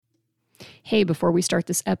Hey, before we start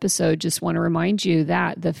this episode, just want to remind you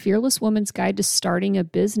that the Fearless Woman's Guide to Starting a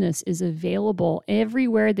Business is available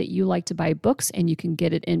everywhere that you like to buy books, and you can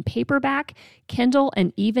get it in paperback, Kindle,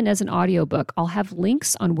 and even as an audiobook. I'll have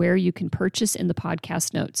links on where you can purchase in the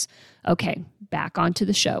podcast notes. Okay, back onto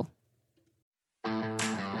the show.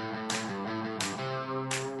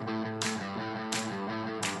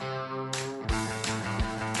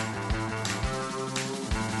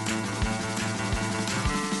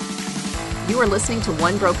 You are listening to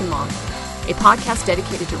One Broken Mom, a podcast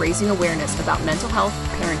dedicated to raising awareness about mental health,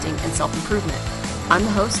 parenting, and self-improvement. I'm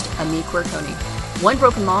the host, Ami Quirconi. One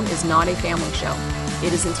Broken Mom is not a family show.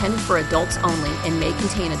 It is intended for adults only and may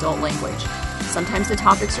contain adult language. Sometimes the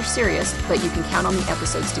topics are serious, but you can count on the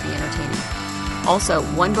episodes to be entertaining. Also,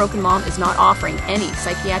 One Broken Mom is not offering any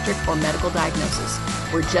psychiatric or medical diagnosis.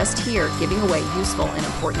 We're just here giving away useful and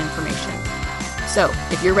important information. So,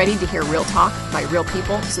 if you're ready to hear real talk by real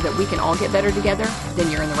people so that we can all get better together,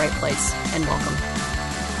 then you're in the right place, and welcome.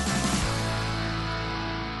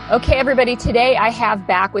 Okay, everybody, today I have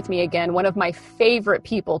back with me again one of my favorite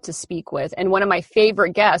people to speak with, and one of my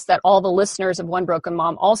favorite guests that all the listeners of One Broken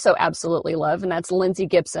Mom also absolutely love, and that's Lindsay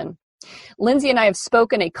Gibson. Lindsay and I have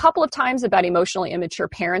spoken a couple of times about emotionally immature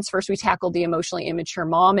parents. First, we tackled the emotionally immature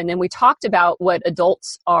mom, and then we talked about what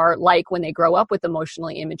adults are like when they grow up with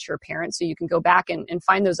emotionally immature parents. So you can go back and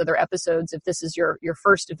find those other episodes if this is your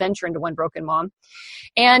first venture into One Broken Mom.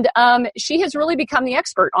 And she has really become the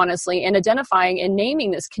expert, honestly, in identifying and naming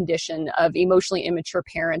this condition of emotionally immature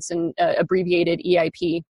parents, and abbreviated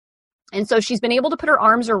EIP. And so she's been able to put her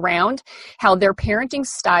arms around how their parenting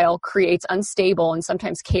style creates unstable and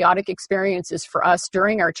sometimes chaotic experiences for us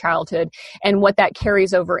during our childhood, and what that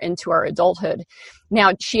carries over into our adulthood.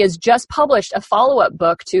 Now, she has just published a follow-up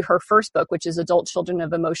book to her first book, which is Adult Children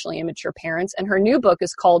of Emotionally Immature Parents. And her new book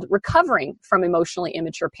is called Recovering from Emotionally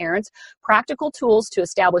Immature Parents: Practical Tools to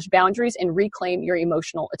Establish Boundaries and Reclaim Your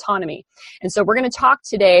Emotional Autonomy. And so we're going to talk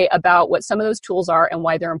today about what some of those tools are and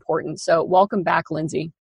why they're important. So welcome back,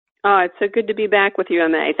 Lindsay. Oh, it's so good to be back with you,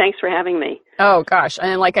 May. Thanks for having me. Oh, gosh.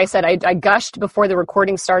 And like I said, I gushed before the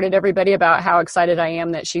recording started, everybody, about how excited I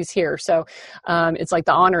am that she's here. So it's like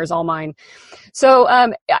the honor is all mine. So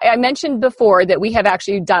I mentioned before that we have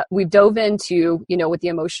actually we've dove into, what the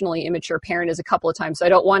emotionally immature parent is a couple of times. So I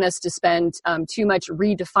don't want us to spend too much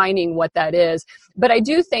redefining what that is. But I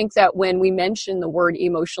do think that when we mention the word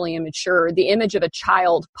emotionally immature, the image of a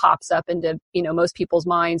child pops up into, most people's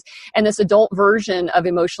minds. And this adult version of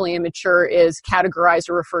emotionally immature is categorized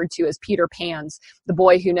or referred to as Peter Pan's, the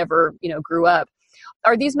boy who never, grew up.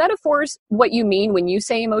 Are these metaphors what you mean when you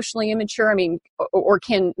say emotionally immature? I mean, or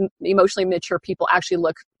can emotionally mature people actually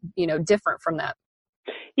look, different from that?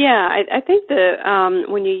 Yeah, I think that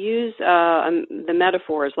when you use the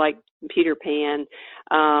metaphors like Peter Pan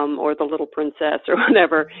or the Little Princess or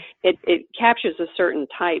whatever, it captures a certain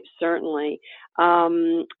type, certainly.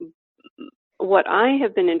 What I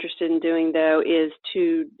have been interested in doing, though, is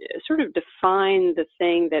to sort of define the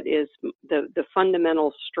thing that is the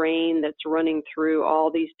fundamental strain that's running through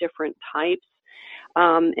all these different types.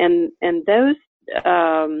 And those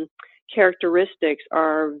characteristics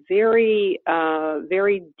are very,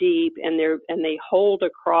 very deep, and they hold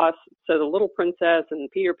across. So the Little Princess and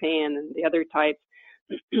Peter Pan and the other types,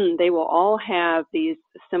 they will all have these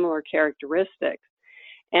similar characteristics.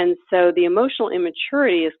 And so the emotional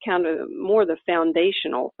immaturity is kind of more the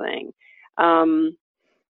foundational thing. And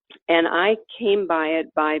I came by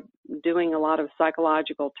it by doing a lot of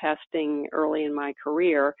psychological testing early in my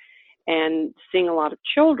career and seeing a lot of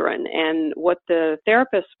children. And what the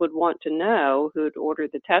therapist would want to know, who'd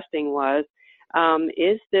ordered the testing, was,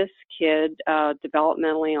 is this kid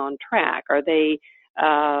developmentally on track? Are they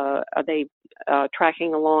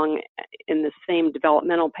tracking along in the same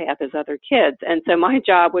developmental path as other kids? And so my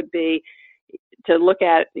job would be to look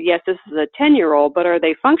at, yes, this is a 10-year-old, but are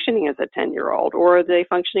they functioning as a 10-year-old, or are they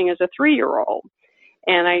functioning as a 3-year-old?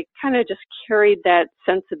 And I kind of just carried that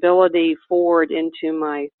sensibility forward into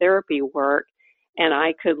my therapy work, and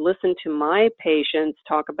I could listen to my patients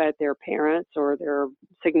talk about their parents or their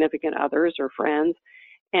significant others or friends,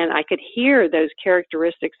 and I could hear those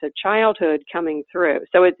characteristics of childhood coming through.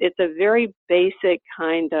 So it's a very basic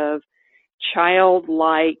kind of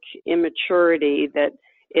childlike immaturity that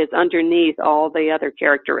is underneath all the other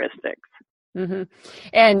characteristics. Mm-hmm.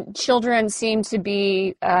 And children seem to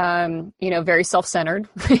be, very self-centered.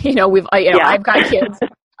 I've got kids.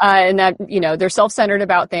 And that, they're self-centered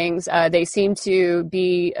about things. They seem to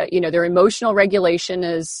be, their emotional regulation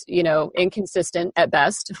is, inconsistent at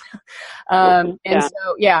best. And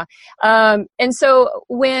so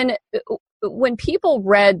when when people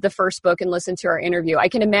read the first book and listened to our interview, I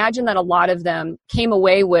can imagine that a lot of them came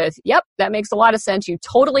away with, yep, that makes a lot of sense. You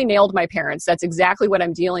totally nailed my parents. That's exactly what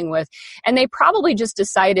I'm dealing with. And they probably just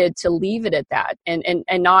decided to leave it at that and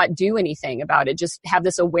not do anything about it. Just have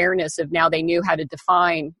this awareness of now they knew how to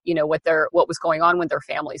define, what was going on with their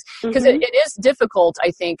families. Because it is difficult,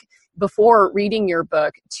 I think, before reading your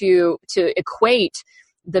book to equate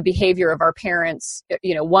the behavior of our parents,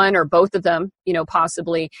 one or both of them,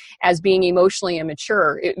 possibly, as being emotionally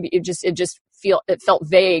immature. It felt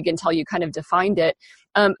vague until you kind of defined it.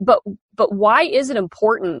 But why is it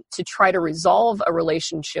important to try to resolve a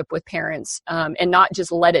relationship with parents and not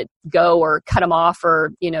just let it go or cut them off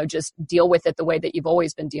or, just deal with it the way that you've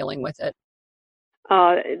always been dealing with it?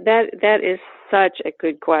 That is such a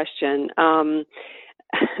good question.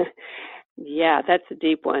 Yeah, that's a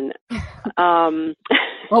deep one.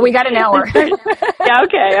 Well, we got an hour. Yeah,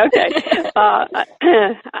 okay.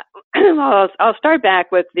 I'll start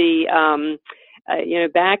back with the,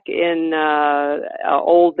 back in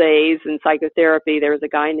old days in psychotherapy, there was a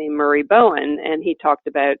guy named Murray Bowen, and he talked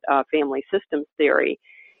about family systems theory.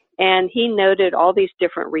 And he noted all these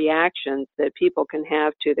different reactions that people can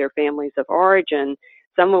have to their families of origin,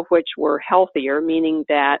 some of which were healthier, meaning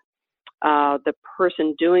that the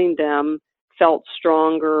person doing them felt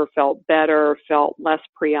stronger, felt better, felt less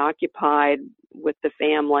preoccupied with the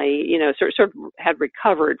family, sort of had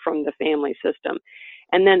recovered from the family system.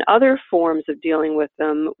 And then other forms of dealing with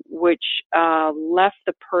them, which left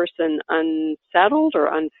the person unsettled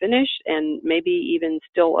or unfinished and maybe even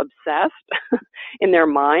still obsessed in their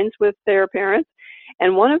minds with their parents.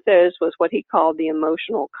 And one of those was what he called the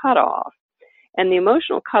emotional cutoff. And the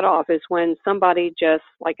emotional cutoff is when somebody just,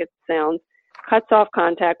 like it sounds, cuts off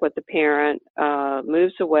contact with the parent,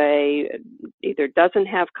 moves away, either doesn't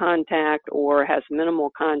have contact or has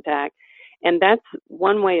minimal contact. And that's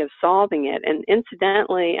one way of solving it. And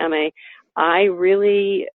incidentally, I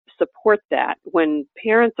really support that. When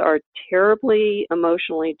parents are terribly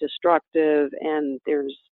emotionally destructive and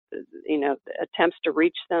there's, attempts to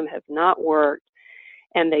reach them have not worked,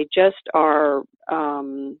 and they just are,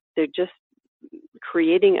 they're just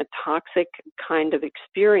creating a toxic kind of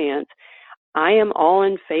experience, I am all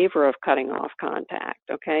in favor of cutting off contact,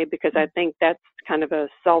 okay? Because I think that's kind of a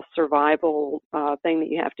self-survival thing that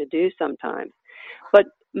you have to do sometimes. But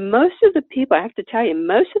most of the people, I have to tell you,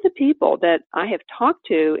 most of the people that I have talked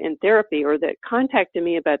to in therapy or that contacted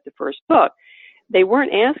me about the first book, they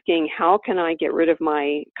weren't asking, how can I get rid of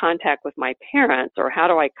my contact with my parents or how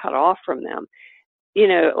do I cut off from them?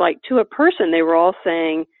 Like to a person, they were all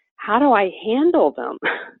saying, how do I handle them?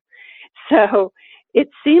 So it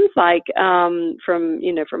seems like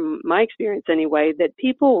from my experience anyway, that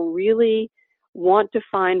people really want to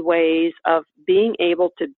find ways of being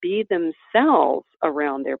able to be themselves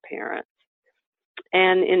around their parents.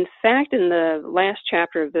 And in fact, in the last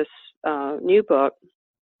chapter of this new book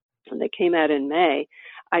that came out in May,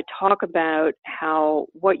 I talk about how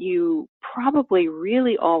what you probably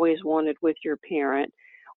really always wanted with your parent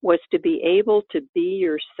was to be able to be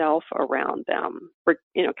yourself around them, or,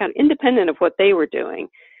 kind of independent of what they were doing,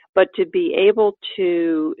 but to be able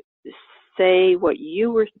to say what you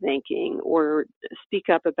were thinking or speak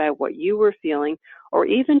up about what you were feeling, or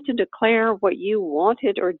even to declare what you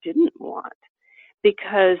wanted or didn't want.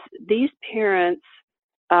 Because these parents,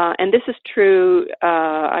 and this is true,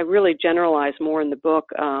 I really generalize more in the book,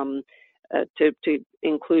 to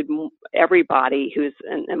include everybody who's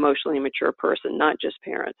an emotionally immature person, not just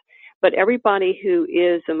parents. But everybody who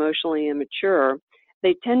is emotionally immature,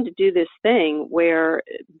 they tend to do this thing where,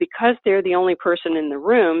 because they're the only person in the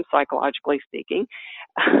room, psychologically speaking,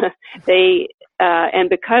 and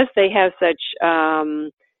because they have such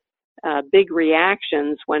big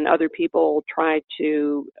reactions when other people try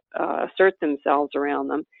to assert themselves around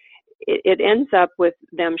them, it ends up with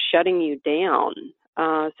them shutting you down.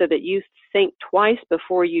 So that you think twice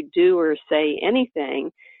before you do or say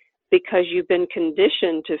anything, because you've been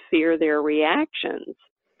conditioned to fear their reactions.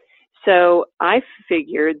 So I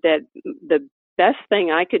figured that the best thing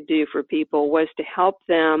I could do for people was to help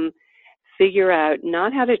them figure out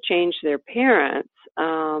not how to change their parents,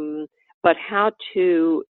 but how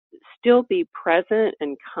to still be present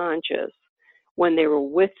and conscious when they were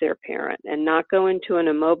with their parent and not go into an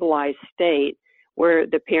immobilized state where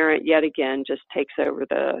the parent, yet again, just takes over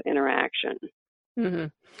the interaction. Mm-hmm.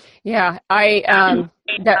 Yeah,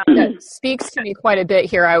 that speaks to me quite a bit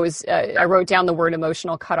here. I wrote down the word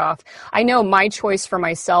emotional cutoff. I know my choice for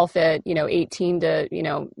myself at 18 to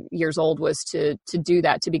years old was to do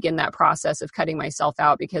that, to begin that process of cutting myself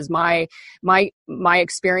out, because my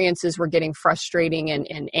experiences were getting frustrating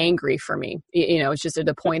and angry for me. It's just at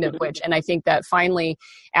the point of which, and I think that finally,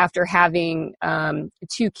 after having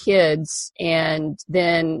two kids and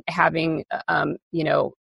then having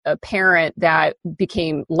a parent that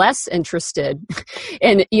became less interested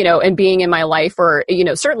in being in my life, or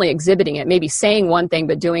certainly exhibiting it, maybe saying one thing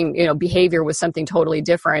but doing behavior was something totally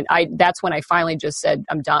different. That's when I finally just said,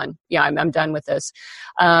 I'm done. I'm done with this.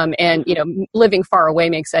 And living far away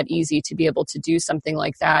makes that easy to be able to do something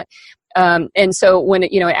like that. And so when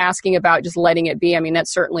asking about just letting it be, I mean,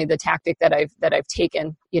 that's certainly the tactic that I've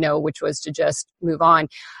taken, which was to just move on.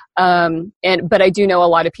 But I do know a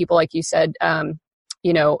lot of people, like you said,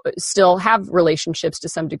 still have relationships to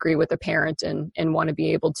some degree with a parent, and want to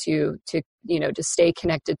be able to stay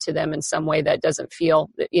connected to them in some way that doesn't feel,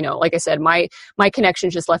 like I said, my connection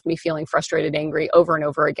just left me feeling frustrated, angry over and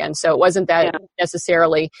over again. So it wasn't that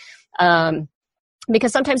necessarily,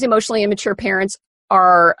 because sometimes emotionally immature parents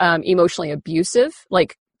are emotionally abusive,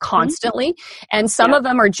 like constantly. And some of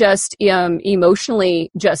them are just emotionally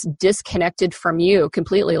just disconnected from you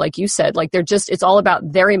completely. Like you said, like it's all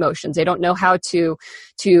about their emotions. They don't know how to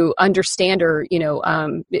understand or,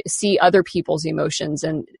 see other people's emotions.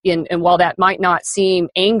 And while that might not seem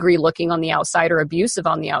angry looking on the outside or abusive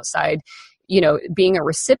on the outside, being a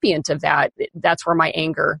recipient of that's where my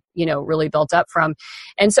anger, really built up from.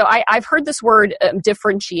 And so I've heard this word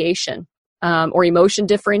differentiation. Or emotion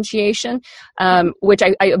differentiation, which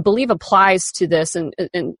I believe applies to this,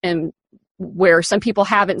 and where some people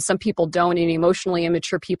have it and some people don't, and emotionally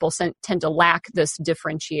immature people tend to lack this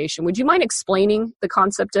differentiation. Would you mind explaining the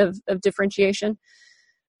concept of differentiation?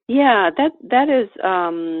 Yeah, that is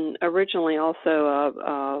originally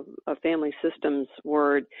also a family systems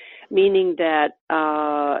word, meaning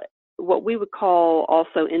that what we would call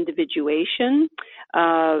also individuation.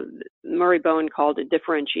 Murray Bowen called it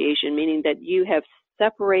differentiation, meaning that you have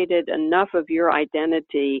separated enough of your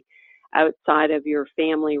identity outside of your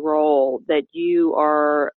family role that you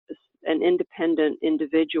are an independent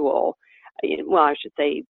individual. Well, I should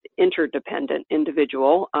say interdependent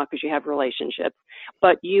individual, because you have relationships,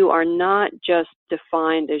 but you are not just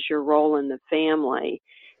defined as your role in the family.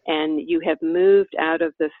 And you have moved out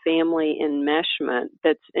of the family enmeshment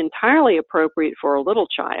that's entirely appropriate for a little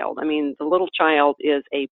child. I mean, the little child is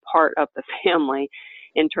a part of the family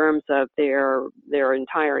in terms of their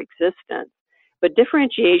entire existence. But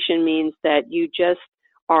differentiation means that you just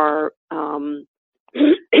are,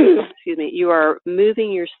 excuse me, you are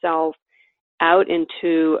moving yourself out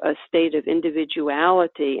into a state of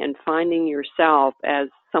individuality and finding yourself as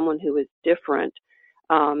someone who is different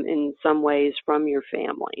in some ways from your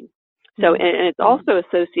family. So, and it's also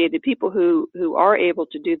associated, people who are able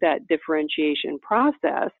to do that differentiation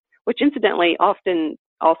process, which incidentally often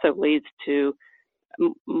also leads to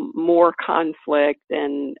more conflict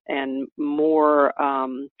and more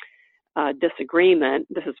disagreement.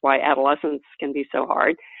 This is why adolescence can be so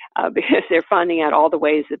hard, because they're finding out all the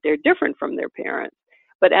ways that they're different from their parents.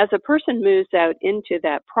 But as a person moves out into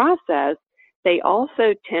that process, they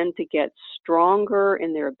also tend to get stronger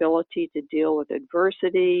in their ability to deal with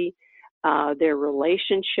adversity. Their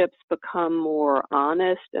relationships become more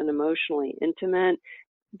honest and emotionally intimate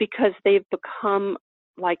because they've become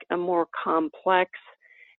like a more complex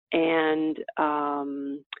and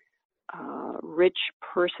rich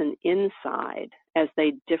person inside as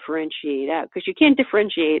they differentiate out. Because you can't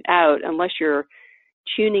differentiate out unless you're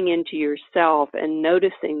tuning into yourself and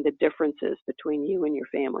noticing the differences between you and your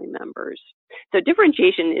family members. So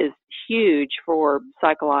differentiation is huge for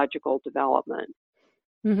psychological development.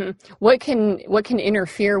 Mm-hmm. What can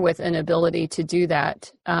interfere with an ability to do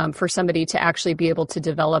that, for somebody to actually be able to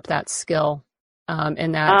develop that skill?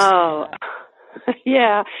 And that. Oh,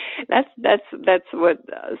 yeah, that's what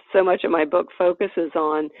so much of my book focuses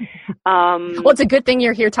on. Well, it's a good thing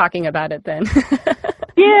you're here talking about it then.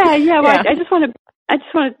 Yeah. Well, I just want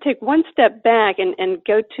to take one step back and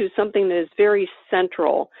go to something that is very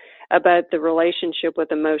central about the relationship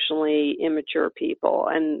with emotionally immature people,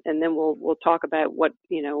 and then we'll talk about what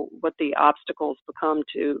the obstacles become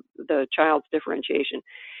to the child's differentiation.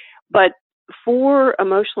 But for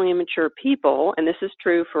emotionally immature people, and this is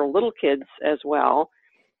true for little kids as well,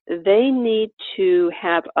 they need to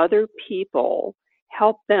have other people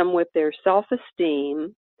help them with their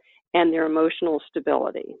self-esteem and their emotional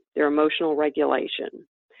stability, their emotional regulation.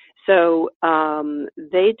 So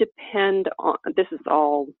they depend on, this is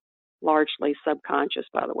all largely subconscious,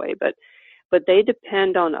 by the way, but they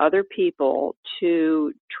depend on other people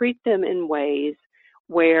to treat them in ways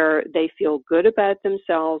where they feel good about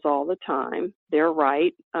themselves all the time. They're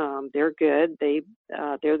right. They're good.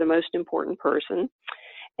 They're the most important person.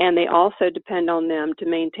 And they also depend on them to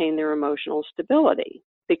maintain their emotional stability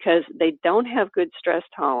because they don't have good stress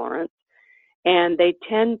tolerance and they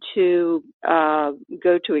tend to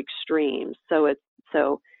go to extremes. So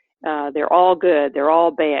they're all good, they're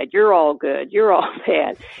all bad, you're all good, you're all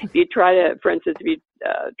bad. If you try to, for instance, if you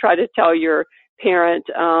try to tell your parent,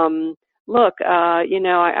 look,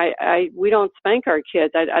 we don't spank our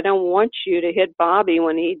kids. I don't want you to hit Bobby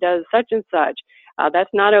when he does such and such. That's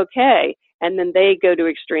not okay. And then they go to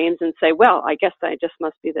extremes and say, well, I guess I just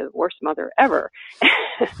must be the worst mother ever.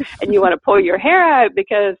 And you want to pull your hair out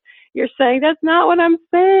because you're saying, that's not what I'm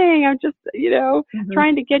saying. I'm just,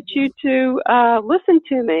 trying to get you to listen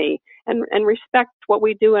to me and respect what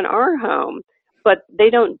we do in our home. But they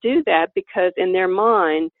don't do that because in their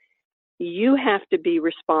mind, you have to be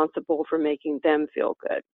responsible for making them feel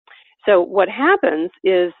good. So what happens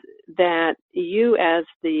is that you as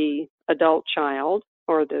the adult child,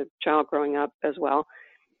 or the child growing up as well,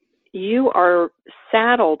 you are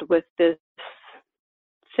saddled with this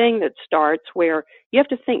thing that starts where you have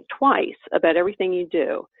to think twice about everything you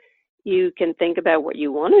do. You can think about what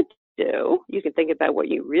you want to do. You can think about what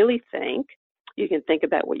you really think. You can think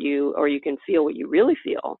about you can feel what you really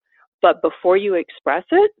feel. But before you express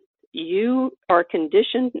it, you are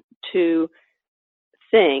conditioned to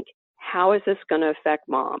think, how is this going to affect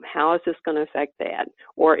mom? How is this going to affect dad?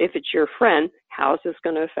 Or if it's your friend, how is this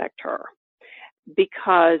going to affect her?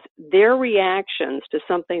 Because their reactions to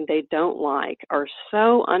something they don't like are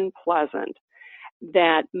so unpleasant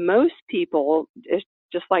that most people, it's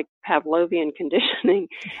just like Pavlovian conditioning,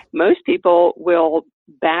 most people will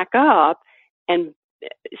back up and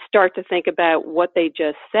start to think about what they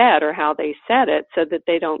just said or how they said it so that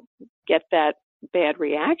they don't get that bad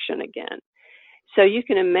reaction again. So you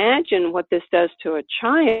can imagine what this does to a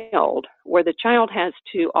child, where the child has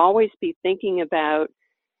to always be thinking about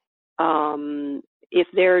if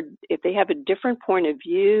they have a different point of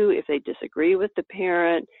view, if they disagree with the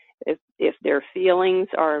parent, if their feelings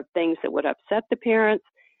are things that would upset the parents.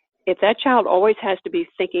 If that child always has to be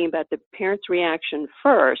thinking about the parent's reaction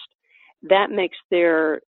first, that makes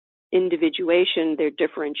their individuation, their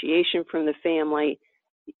differentiation from the family,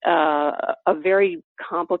 a very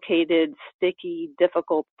complicated, sticky,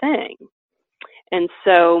 difficult thing. And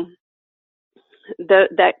so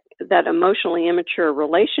that emotionally immature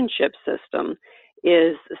relationship system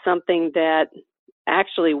is something that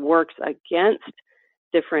actually works against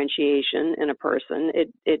differentiation in a person.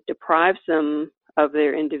 It deprives them of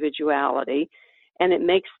their individuality, and it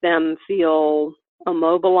makes them feel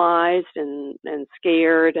immobilized and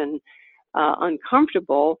scared and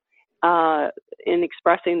uncomfortable in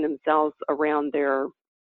expressing themselves around their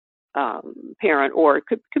parent, or it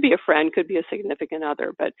could be a friend, could be a significant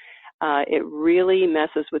other, but it really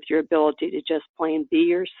messes with your ability to just plain be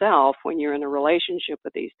yourself when you're in a relationship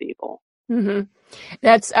with these people. Mm-hmm.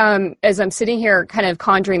 That's as I'm sitting here kind of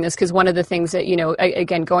conjuring this, because one of the things that,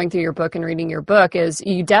 again, going through your book and reading your book is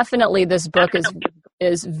this book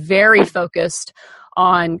is very focused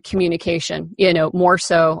on communication, more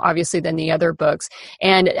so obviously than the other books,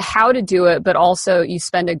 and how to do it. But also you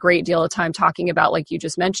spend a great deal of time talking about, like you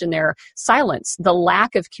just mentioned there, silence, the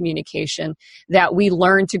lack of communication that we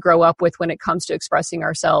learn to grow up with when it comes to expressing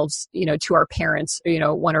ourselves, to our parents,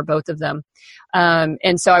 one or both of them.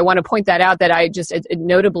 And so I want to point that out, that I just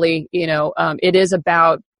notably, it is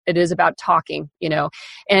about talking,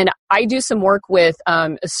 and I do some work with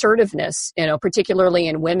assertiveness, particularly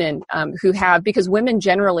in women because women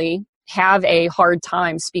generally have a hard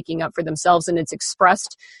time speaking up for themselves, and it's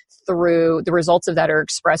expressed through the results of that are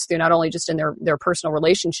expressed through not only just in their personal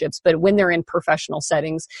relationships, but when they're in professional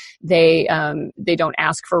settings, they don't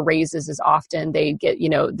ask for raises as often. They get,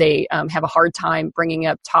 they have a hard time bringing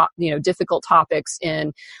up difficult topics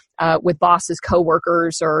with bosses,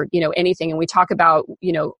 coworkers, or, anything. And we talk about,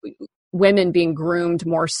 women being groomed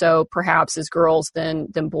more so perhaps as girls than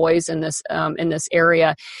boys in this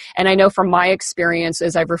area. And I know from my experience,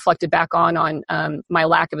 as I've reflected back on my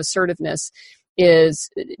lack of assertiveness, is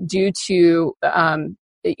due to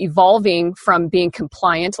evolving from being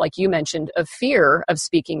compliant, like you mentioned, of fear of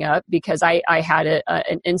speaking up, because I had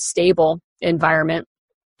an unstable environment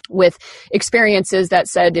with experiences that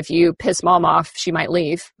said, if you piss mom off, she might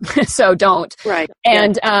leave. So don't. Right.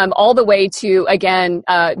 And all the way to, again,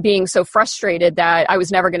 being so frustrated that I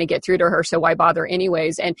was never going to get through to her, so why bother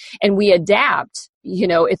anyways? And we adapt,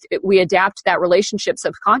 if we adapt that relationship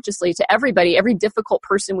subconsciously to everybody, every difficult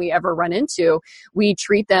person we ever run into, we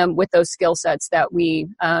treat them with those skill sets that we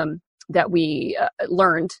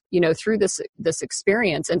learned, through this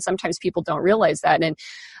experience. And sometimes people don't realize that. And,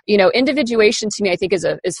 individuation to me, I think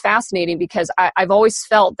is fascinating, because I've always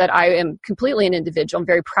felt that I am completely an individual. I'm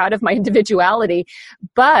very proud of my individuality,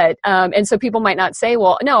 but, and so people might not say,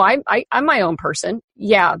 well, no, I'm my own person.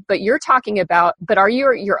 Yeah. But you're talking about, but are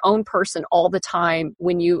you your own person all the time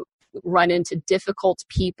when you run into difficult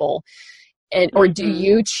people? Or do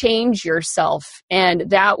you change yourself? And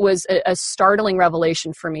that was a startling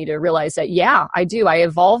revelation for me to realize that, yeah, I do. I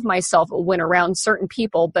evolve myself when around certain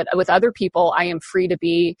people, but with other people, I'm free to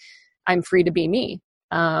be me.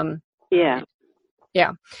 Yeah.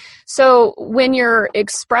 Yeah. So when you're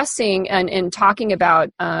expressing and talking about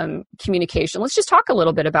communication, let's just talk a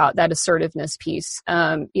little bit about that assertiveness piece.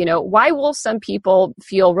 Why will some people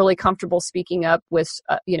feel really comfortable speaking up with,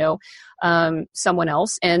 someone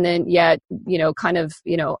else, and then yet, I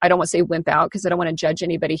don't want to say wimp out, because I don't want to judge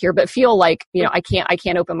anybody here, but feel like, I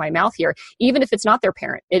can't open my mouth here, even if it's not their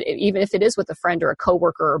parent, even if it is with a friend or a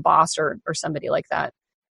coworker or boss or somebody like that.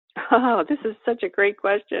 Oh, this is such a great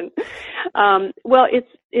question. Well,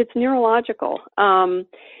 it's neurological.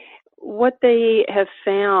 What they have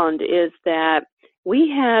found is that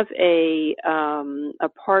we have a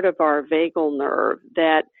part of our vagal nerve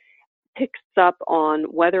that picks up on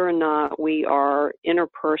whether or not we are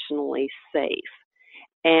interpersonally safe.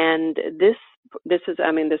 And this is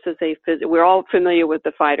we're all familiar with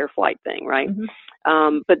the fight or flight thing, right?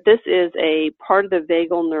 Mm-hmm. But this is a part of the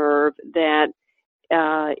vagal nerve that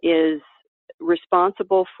is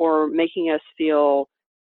responsible for making us feel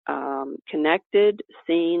connected,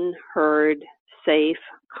 seen, heard, safe,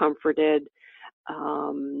 comforted,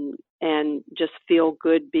 and just feel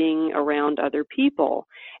good being around other people.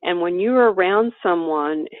 And when you're around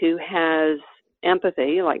someone who has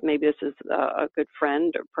empathy, like maybe this is a good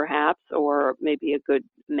friend perhaps, or maybe a good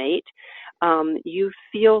mate, you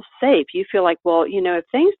feel safe. You feel like, well, if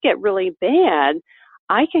things get really bad,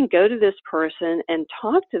 I can go to this person and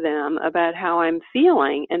talk to them about how I'm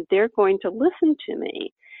feeling, and they're going to listen to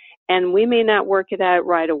me. And we may not work it out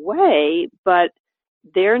right away, but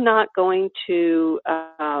they're not going to,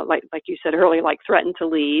 like you said earlier, like threaten to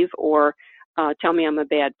leave or tell me I'm a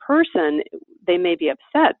bad person. They may be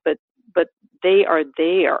upset, but they are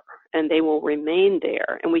there, and they will remain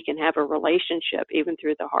there, and we can have a relationship even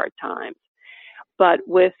through the hard times. But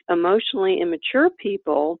with emotionally immature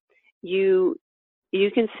people, you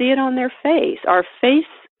can see it on their face. Our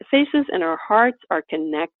faces and our hearts are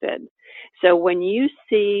connected. So when you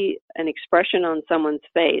see an expression on someone's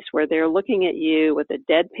face where they're looking at you with a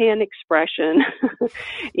deadpan expression,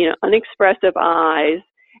 unexpressive eyes,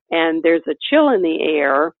 and there's a chill in the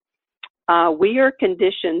air, we are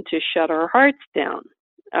conditioned to shut our hearts down,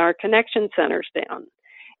 our connection centers down.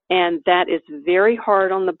 And that is very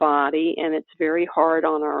hard on the body, and it's very hard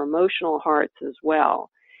on our emotional hearts as well.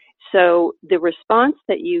 So the response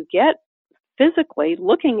that you get physically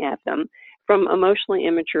looking at them from emotionally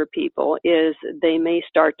immature people is they may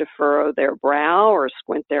start to furrow their brow or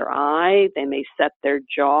squint their eye. They may set their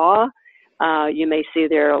jaw. You may see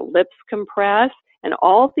their lips compress. And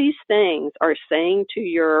all these things are saying to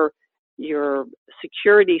your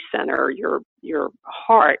security center, your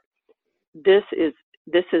heart, this is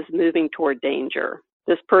moving toward danger.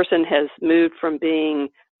 This person has moved from being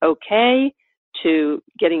okay to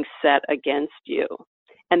getting set against you.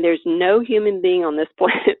 And there's no human being on this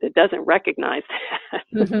planet that doesn't recognize that.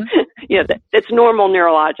 Mm-hmm. It's normal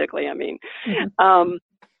neurologically, Mm-hmm.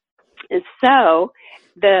 And so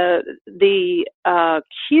the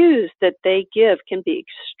cues that they give can be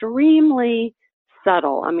extremely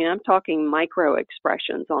subtle. I'm talking micro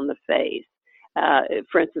expressions on the face.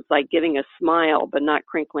 For instance, like giving a smile but not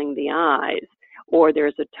crinkling the eyes, or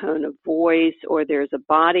there's a tone of voice, or there's a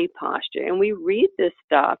body posture. And we read this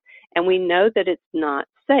stuff and we know that it's not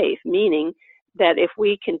safe, meaning that if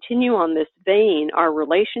we continue on this vein, our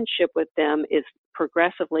relationship with them is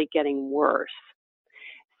progressively getting worse.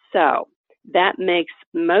 So that makes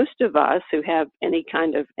most of us who have any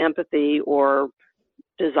kind of empathy or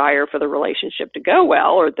desire for the relationship to go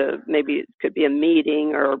well, or maybe it could be a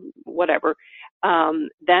meeting or whatever,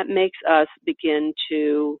 that makes us begin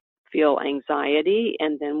to feel anxiety,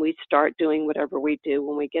 and then we start doing whatever we do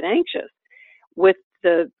when we get anxious. With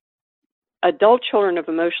the adult children of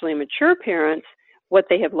emotionally immature parents, what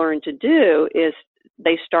they have learned to do is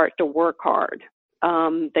they start to work hard.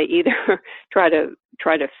 They either try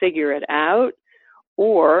to figure it out,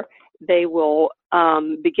 or they will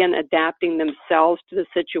begin adapting themselves to the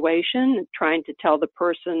situation, trying to tell the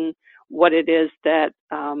person what it is that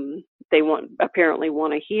they apparently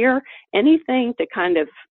want to hear. Anything to kind of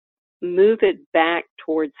move it back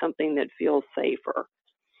towards something that feels safer.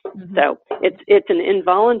 Mm-hmm. So it's an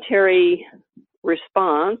involuntary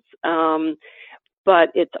response, but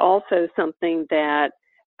it's also something that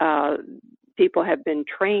people have been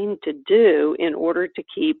trained to do in order to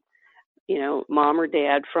keep, mom or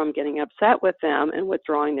dad from getting upset with them and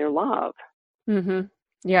withdrawing their love. Mm-hmm.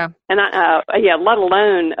 Yeah. And let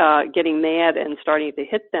alone getting mad and starting to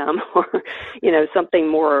hit them or, something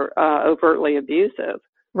more overtly abusive.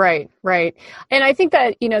 Right. And I think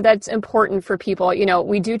that, that's important for people.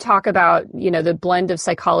 We do talk about, the blend of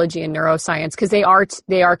psychology and neuroscience because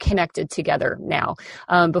they are connected together now.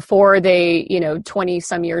 Before 20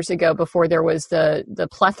 some years ago, before there was the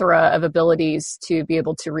plethora of abilities to be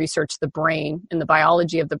able to research the brain and the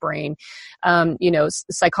biology of the brain,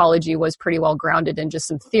 psychology was pretty well grounded in just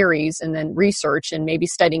some theories and then research and maybe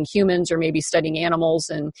studying humans or maybe studying animals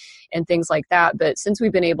and things like that. But since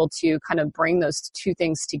we've been able to kind of bring those two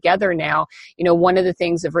things together now, one of the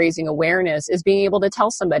things of raising awareness is being able to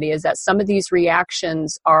tell somebody is that some of these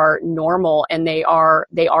reactions are normal and they are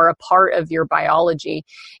a part of your biology.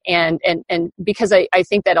 And because I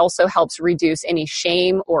think that also helps reduce any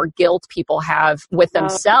shame or guilt people have with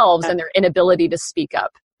themselves and their inability to speak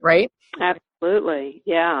up, right? Absolutely.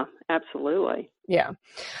 Yeah, absolutely. Yeah.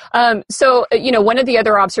 So, one of the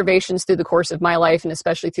other observations through the course of my life, and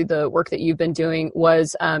especially through the work that you've been doing,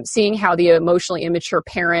 was seeing how the emotionally immature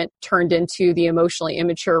parent turned into the emotionally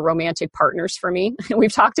immature romantic partners for me.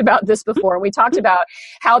 We've talked about this before, and we talked about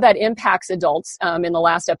how that impacts adults in the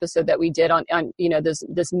last episode that we did on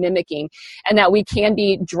this mimicking, and that we can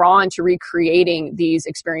be drawn to recreating these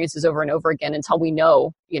experiences over and over again until we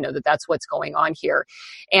know, that that's what's going on here.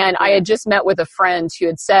 And I had just met with a friend who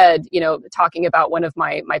had said, talking about one of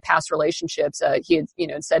my past relationships, he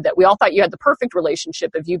had, said that we all thought you had the perfect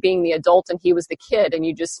relationship of you being the adult and he was the kid, and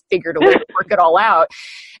you just figured a way to work it all out.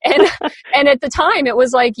 And at the time it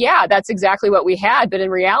was like, yeah, that's exactly what we had. But in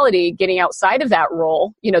reality, getting outside of that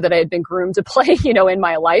role, that I had been groomed to play, in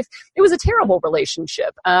my life, it was a terrible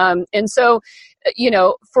relationship. And so,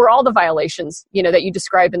 for all the violations, that you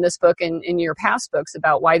describe in this book and in your past books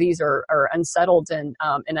about why these are unsettled and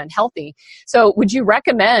unhealthy. So would you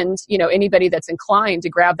recommend, anybody that's inclined to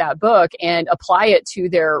grab that book and apply it to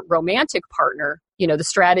their romantic partner, the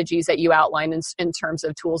strategies that you outline in terms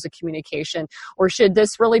of tools of communication, or should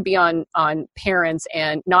this really be on parents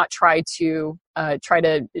and not try to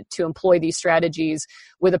employ these strategies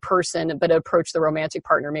with a person, but approach the romantic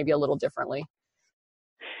partner maybe a little differently?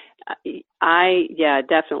 I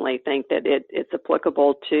definitely think that it's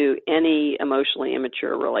applicable to any emotionally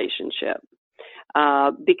immature relationship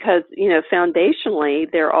because, foundationally,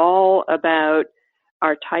 they're all about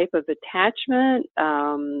our type of attachment,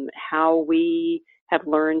 how we have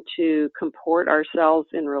learned to comport ourselves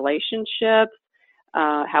in relationships,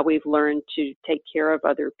 how we've learned to take care of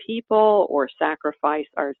other people or sacrifice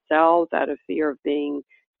ourselves out of fear of being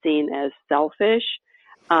seen as selfish.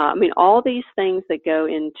 All these things that go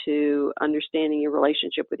into understanding your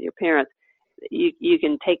relationship with your parents, you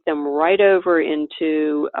can take them right over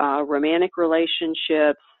into romantic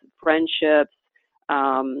relationships, friendships,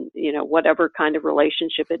 whatever kind of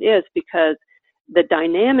relationship it is, because the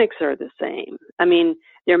dynamics are the same.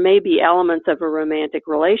 There may be elements of a romantic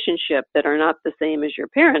relationship that are not the same as your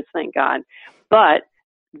parents, thank God, but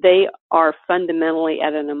they are fundamentally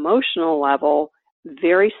at an emotional level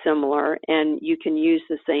very similar, and you can use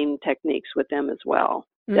the same techniques with them as well.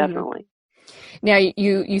 Mm-hmm. Definitely. Now,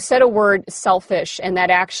 you said a word, selfish, and that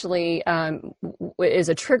actually is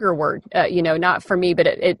a trigger word, not for me, but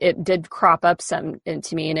it did crop up some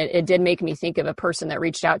into me, and it did make me think of a person that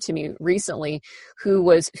reached out to me recently who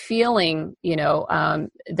was feeling,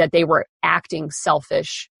 that they were acting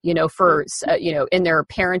selfish, for, in their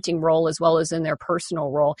parenting role as well as in their personal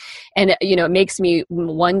role. And, it makes me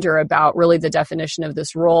wonder about really the definition of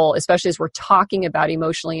this role, especially as we're talking about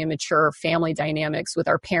emotionally immature family dynamics with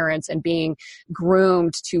our parents and being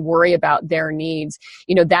groomed to worry about their needs.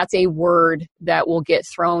 That's a word that will get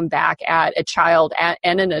thrown back at a child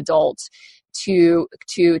and an adult to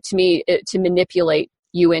manipulate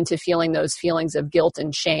you into feeling those feelings of guilt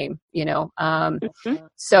and shame, you know. Mm-hmm.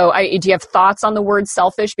 So do you have thoughts on the word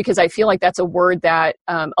selfish? Because I feel like that's a word that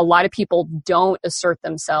a lot of people don't assert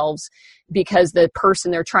themselves, because the person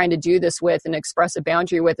they're trying to do this with and express a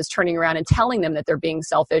boundary with is turning around and telling them that they're being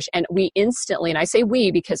selfish. And we instantly, and I say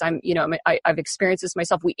we because I've experienced this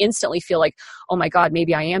myself, we instantly feel like, oh my God,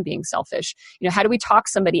 maybe I am being selfish. You know, how do we talk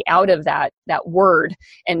somebody out of that word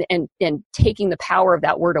and taking the power of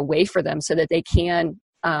that word away for them so that they can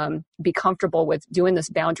be comfortable with doing this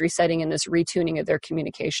boundary setting and this retuning of their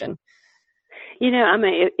communication? You know, I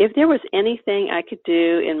mean, if there was anything I could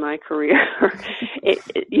do in my career,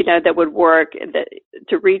 that would work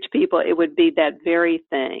to reach people, it would be that very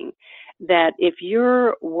thing. That if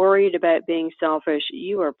you're worried about being selfish,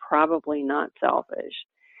 you are probably not selfish.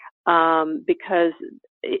 Because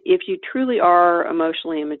if you truly are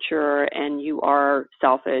emotionally immature and you are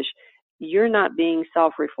selfish, you're not being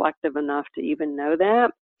self-reflective enough to even know that.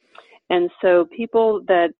 And so people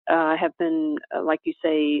that have been, like you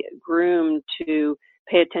say, groomed to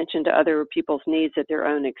pay attention to other people's needs at their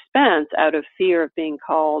own expense out of fear of being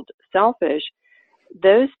called selfish,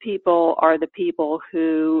 those people are the people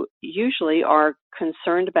who usually are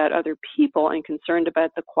concerned about other people and concerned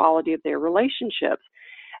about the quality of their relationships.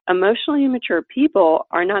 Emotionally immature people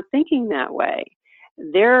are not thinking that way.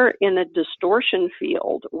 They're in a distortion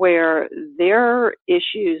field where their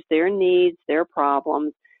issues, their needs, their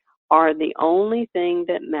problems are the only thing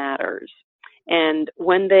that matters. And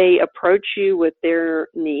when they approach you with their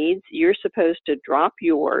needs, you're supposed to drop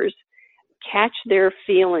yours, catch their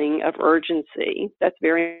feeling of urgency. That's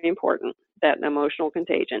very important, that emotional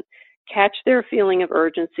contagion. Catch their feeling of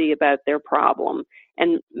urgency about their problem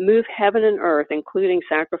and move heaven and earth, including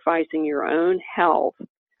sacrificing your own health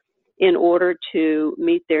in order to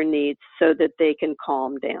meet their needs so that they can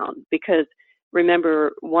calm down. Because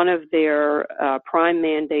remember, one of their prime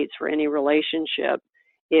mandates for any relationship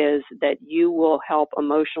is that you will help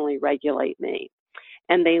emotionally regulate me.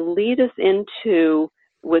 And they lead us into,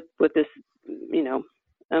 with this,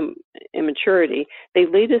 immaturity, they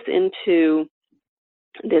lead us into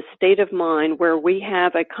this state of mind where we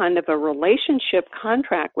have a kind of a relationship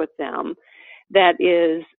contract with them that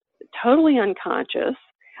is totally unconscious,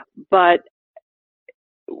 but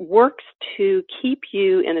works to keep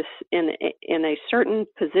you in a certain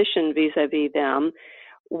position vis-a-vis them,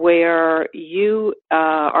 where you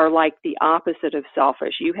are like the opposite of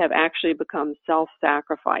selfish. You have actually become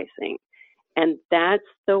self-sacrificing, and that's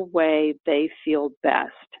the way they feel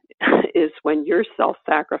best, is when you're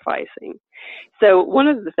self-sacrificing. So one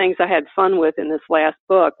of the things I had fun with in this last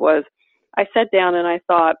book was I sat down and I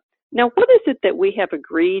thought, now, what is it that we have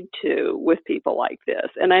agreed to with people like this?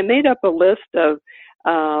 And I made up a list of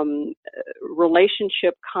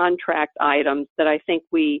relationship contract items that I think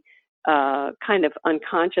we kind of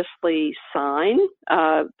unconsciously sign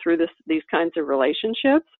through these kinds of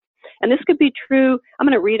relationships. And this could be true. I'm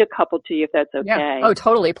going to read a couple to you if that's okay. Yeah. Oh,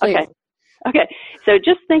 totally. Please. Okay. So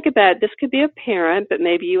just think about, this could be a parent, but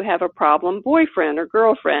maybe you have a problem boyfriend or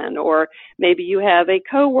girlfriend, or maybe you have a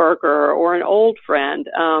coworker or an old friend,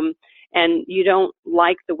 and you don't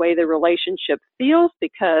like the way the relationship feels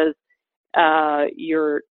because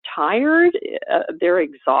you're tired, they're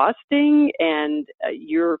exhausting, and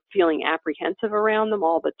you're feeling apprehensive around them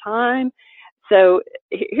all the time. So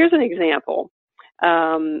here's an example.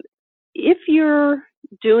 If you're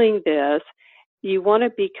doing this, you want to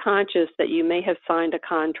be conscious that you may have signed a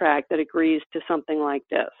contract that agrees to something like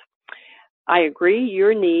this. I agree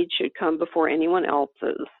your needs should come before anyone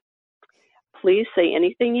else's. Please say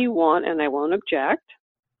anything you want and I won't object.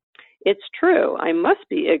 It's true, I must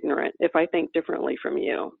be ignorant if I think differently from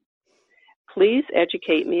you. Please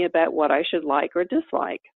educate me about what I should like or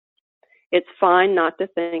dislike. It's fine not to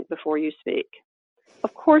think before you speak.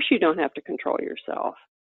 Of course you don't have to control yourself.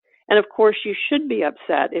 And of course you should be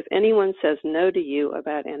upset if anyone says no to you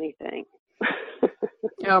about anything.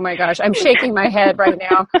 Oh my gosh, I'm shaking my head right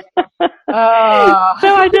now. So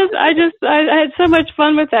I had so much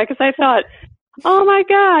fun with that, because I thought, oh my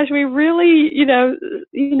gosh, we really,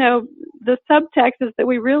 the subtext is that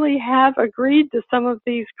we really have agreed to some of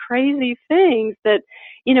these crazy things that,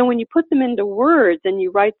 when you put them into words and you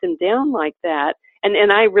write them down like that,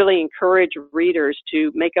 and I really encourage readers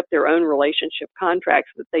to make up their own relationship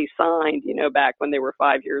contracts that they signed, back when they were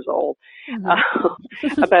 5 years old,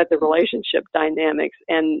 about the relationship dynamics,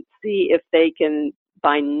 and see if they can,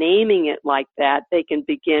 by naming it like that, they can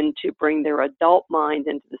begin to bring their adult mind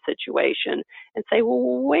into the situation and say,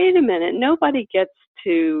 well, wait a minute, nobody gets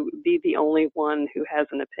to be the only one who has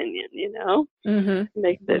an opinion,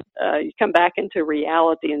 Make that you come back into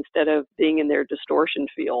reality instead of being in their distortion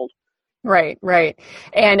field. Right, right.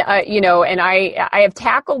 And, and I have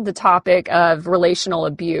tackled the topic of relational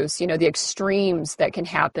abuse, the extremes that can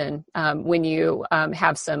happen when you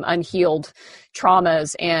have some unhealed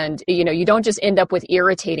traumas. And, you don't just end up with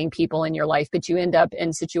irritating people in your life, but you end up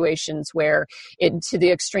in situations where to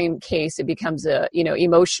the extreme case, it becomes a,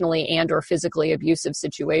 emotionally and or physically abusive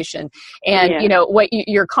situation. And, Yeah.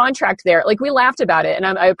 Your contract there, like we laughed about it, and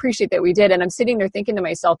I appreciate that we did. And I'm sitting there thinking to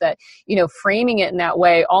myself that, framing it in that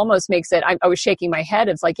way almost makes it, I was shaking my head.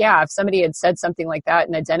 It's like, yeah, if somebody had said something like that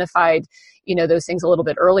and identified, those things a little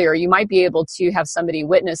bit earlier, you might be able to have somebody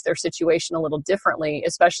witness their situation a little differently,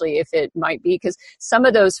 especially if it might be, because some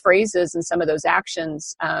of those phrases and some of those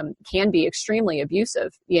actions can be extremely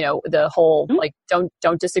abusive. The whole, like,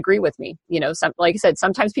 don't disagree with me. Like I said,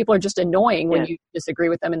 sometimes people are just annoying when you disagree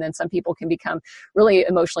with them. And then some people can become really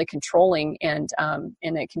emotionally controlling, and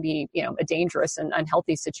it can be, a dangerous and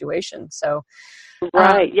unhealthy situation. So,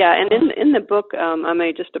 right, yeah, and in the book, I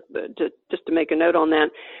may just to make a note on that,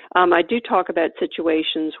 I do talk about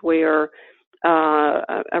situations where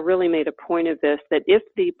I really made a point of this, that if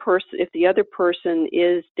the other person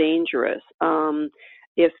is dangerous,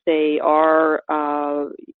 if they are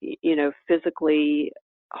physically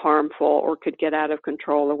harmful or could get out of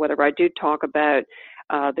control or whatever, I do talk about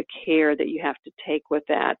the care that you have to take with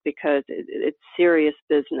that, because it's serious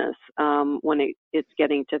business when it's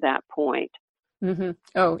getting to that point. mm-hmm.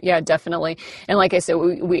 Oh yeah, definitely. And like I said,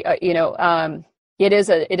 we it is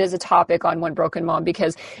a topic on One Broken Mom,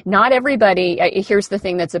 because not everybody, here's the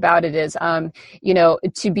thing that's about it is,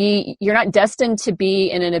 you're not destined to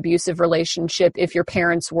be in an abusive relationship if your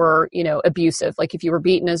parents were, abusive. Like if you were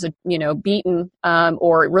beaten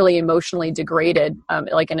or really emotionally degraded,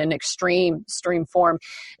 like in an extreme form,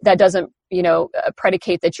 that doesn't,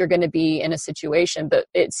 predicate that you're going to be in a situation. But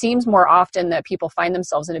it seems more often that people find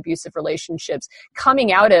themselves in abusive relationships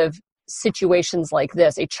coming out of situations like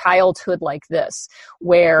this, a childhood like this,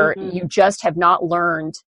 where you just have not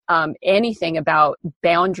learned anything about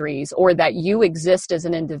boundaries, or that you exist as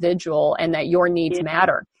an individual and that your needs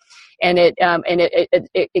matter. And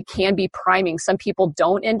it can be priming. Some people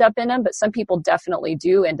don't end up in them, but some people definitely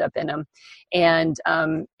do end up in them. And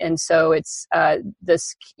so it's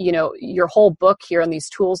this, your whole book here and these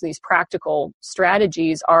tools and these practical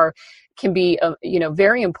strategies can be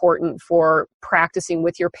very important for practicing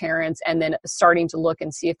with your parents, and then starting to look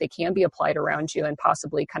and see if they can be applied around you and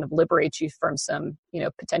possibly kind of liberate you from some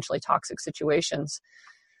potentially toxic situations.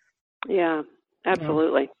 Yeah,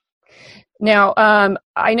 absolutely. Now,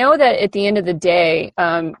 I know that at the end of the day,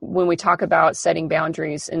 when we talk about setting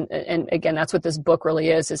boundaries, and again, that's what this book really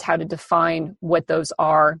is how to define what those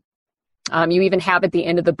are. You even have at the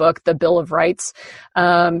end of the book the Bill of Rights,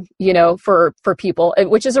 for people,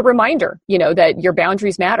 which is a reminder, that your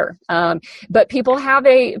boundaries matter. But people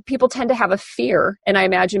tend to have a fear, and I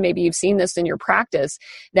imagine maybe you've seen this in your practice,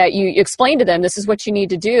 that you explain to them this is what you need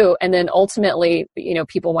to do, and then ultimately,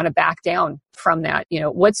 people want to back down from that.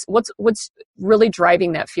 What's really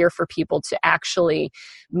driving that fear for people to actually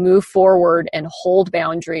move forward and hold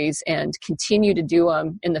boundaries and continue to do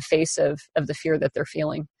them in the face of the fear that they're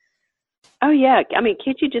feeling? Oh yeah, I mean,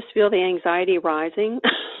 can't you just feel the anxiety rising?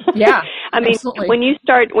 Yeah, I mean, absolutely. when you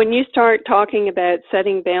start talking about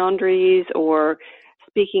setting boundaries or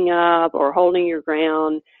speaking up or holding your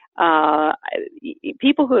ground,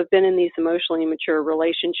 people who have been in these emotionally immature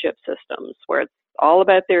relationship systems where it's all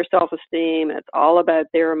about their self-esteem, it's all about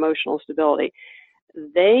their emotional stability,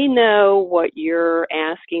 they know what you're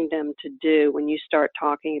asking them to do when you start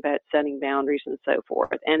talking about setting boundaries and so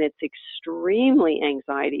forth. And it's extremely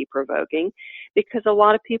anxiety provoking because a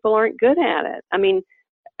lot of people aren't good at it. I mean,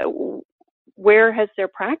 where has their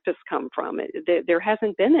practice come from? There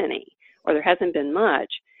hasn't been any, or there hasn't been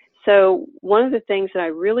much. So one of the things that I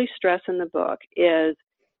really stress in the book is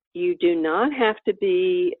you do not have to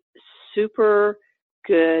be super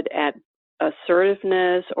good at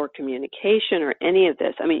assertiveness or communication or any of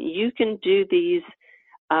this. I mean, you can do these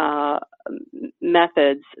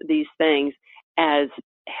methods, these things, as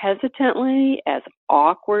hesitantly, as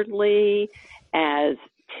awkwardly, as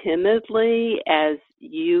timidly as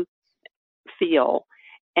you feel,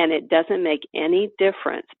 and it doesn't make any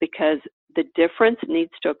difference, because the difference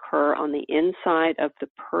needs to occur on the inside of the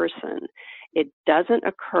person. It doesn't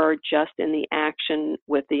occur just in the action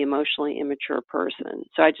with the emotionally immature person.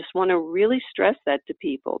 So I just want to really stress that to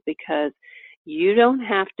people, because you don't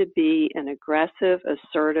have to be an aggressive,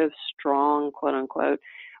 assertive, strong, quote unquote,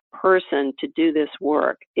 person to do this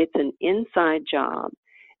work. It's an inside job.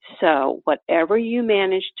 So whatever you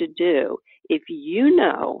manage to do, if you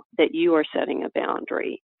know that you are setting a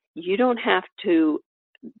boundary, you don't have to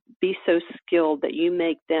be so skilled that you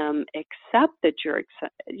make them accept that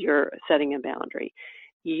you're setting a boundary.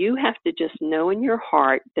 You have to just know in your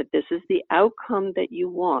heart that this is the outcome that you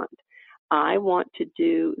want. I want to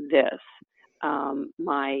do this.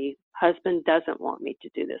 My husband doesn't want me to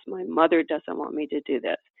do this. My mother doesn't want me to do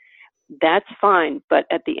this. That's fine. But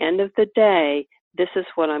at the end of the day, this is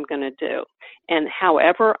what I'm going to do. And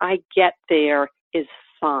however I get there is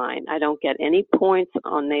fine. I don't get any points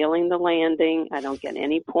on nailing the landing. I don't get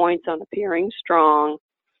any points on appearing strong.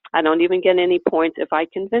 I don't even get any points if I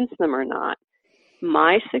convince them or not.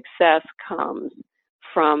 My success comes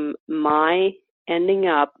from my ending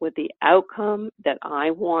up with the outcome that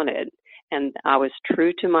I wanted. And I was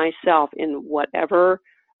true to myself in whatever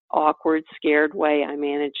awkward, scared way I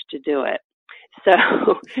managed to do it.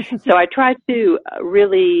 So I try to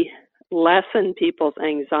really lessen people's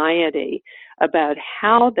anxiety about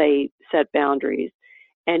how they set boundaries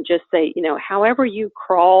and just say, however you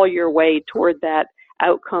crawl your way toward that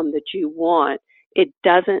outcome that you want, it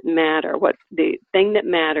doesn't matter. What the thing that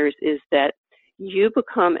matters is that you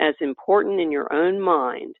become as important in your own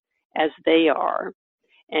mind as they are,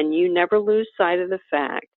 and you never lose sight of the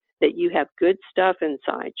fact that you have good stuff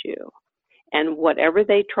inside you. And whatever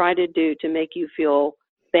they try to do to make you feel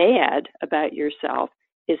bad about yourself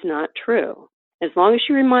is not true. As long as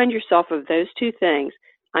you remind yourself of those two things,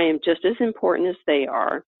 I am just as important as they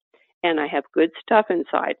are, and I have good stuff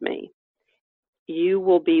inside me, you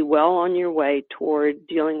will be well on your way toward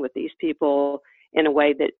dealing with these people in a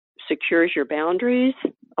way that secures your boundaries,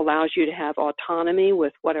 allows you to have autonomy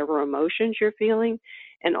with whatever emotions you're feeling,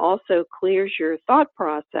 and also clears your thought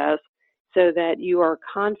process so that you are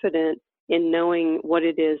confident in knowing what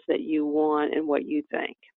it is that you want and what you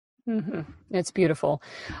think. Mm-hmm. It's beautiful.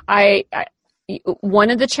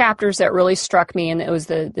 One of the chapters that really struck me, and it was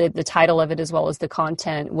the title of it as well as the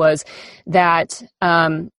content, was that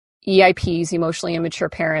EIPs, emotionally immature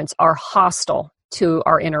parents, are hostile to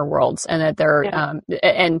our inner worlds, and that they're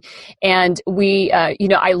and we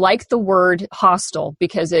I like the word hostile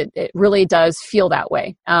because it really does feel that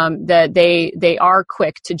way, that they are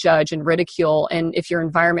quick to judge and ridicule, and if your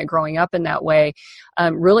environment growing up in that way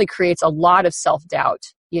really creates a lot of self-doubt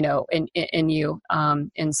in you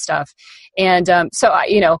and stuff. And so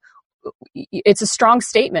it's a strong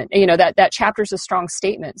statement, that chapter is a strong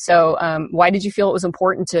statement. So why did you feel it was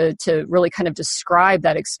important to really kind of describe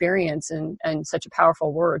that experience in such a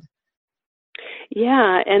powerful word?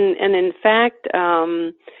 Yeah. And in fact,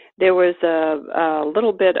 there was a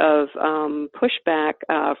little bit of pushback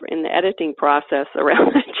in the editing process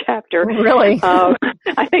around that chapter. Really?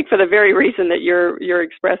 I think for the very reason that you're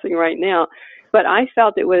expressing right now. But I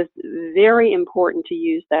felt it was very important to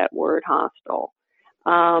use that word hostile.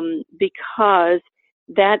 Because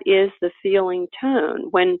that is the feeling tone.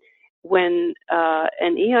 When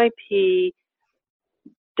an EIP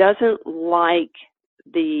doesn't like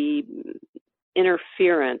the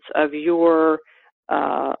interference of your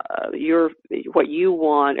what you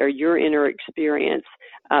want or your inner experience,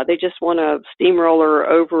 they just want to steamroller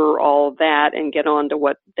over all of that and get on to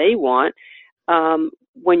what they want.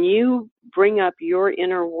 When you bring up your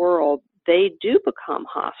inner world, they do become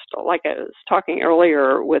hostile. Like I was talking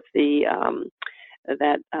earlier with the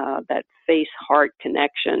that face-heart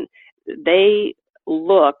connection, they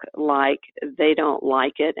look like they don't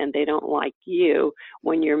like it and they don't like you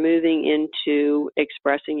when you're moving into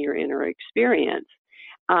expressing your inner experience.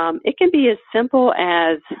 It can be as simple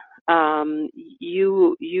as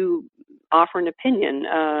you offer an opinion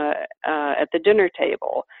at the dinner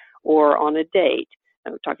table or on a date.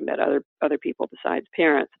 I'm talking about other people besides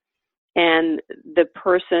parents. And the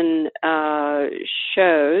person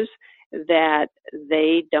shows that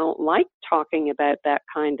they don't like talking about that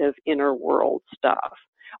kind of inner world stuff.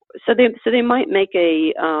 So they might make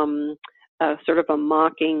a sort of a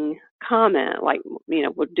mocking comment, like,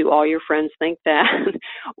 do all your friends think that?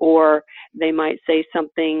 Or they might say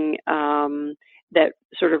something that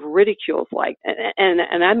sort of ridicules, like,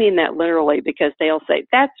 and I mean that literally, because they'll say,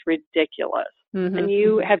 that's ridiculous. Mm-hmm. And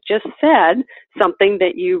you have just said something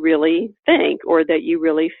that you really think or that you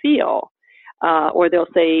really feel. Or they'll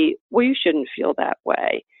say, well, you shouldn't feel that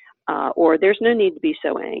way. Or there's no need to be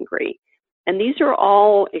so angry. And these are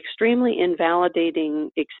all extremely invalidating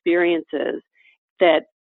experiences that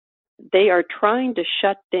they are trying to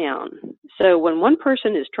shut down. So when one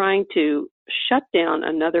person is trying to shut down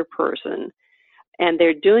another person, and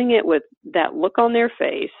they're doing it with that look on their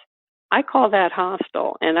face, I call that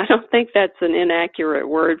hostile, and I don't think that's an inaccurate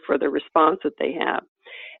word for the response that they have.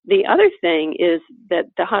 The other thing is that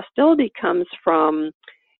the hostility comes from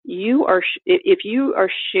if you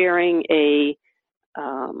are sharing a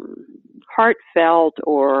heartfelt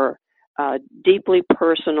or deeply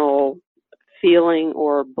personal feeling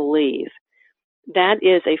or belief, that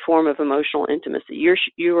is a form of emotional intimacy.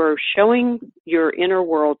 You are showing your inner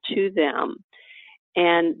world to them,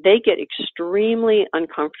 and they get extremely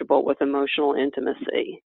uncomfortable with emotional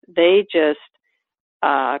intimacy. They just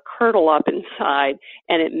curdle up inside,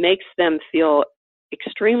 and it makes them feel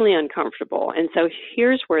extremely uncomfortable. And so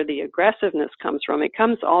here's where the aggressiveness comes from. It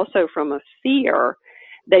comes also from a fear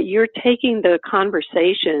that you're taking the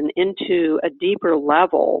conversation into a deeper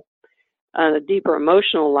level, a deeper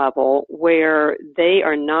emotional level, where they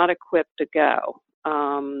are not equipped to go.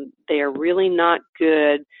 They are really not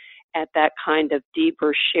good at that kind of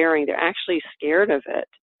deeper sharing. They're actually scared of it.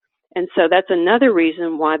 And so that's another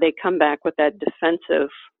reason why they come back with that defensive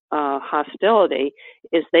hostility,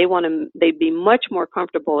 is they'd be much more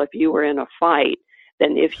comfortable if you were in a fight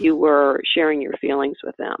than if you were sharing your feelings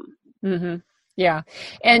with them. Mm-hmm. Yeah.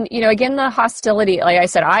 And, again, the hostility, like I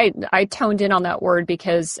said, I toned in on that word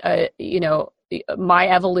because, my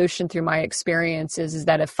evolution through my experiences is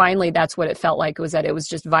that if finally that's what it felt like, was that it was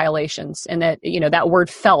just violations, and that, that word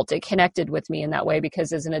felt, it connected with me in that way,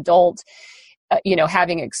 because as an adult,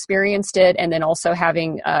 having experienced it, and then also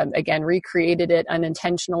having, again, recreated it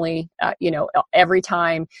unintentionally, every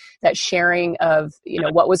time, that sharing of,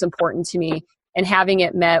 what was important to me, and having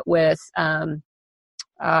it met with,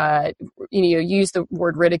 use the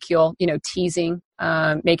word ridicule, teasing,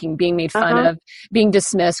 being made fun of, being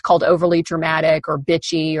dismissed, called overly dramatic or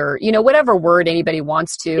bitchy, or, whatever word anybody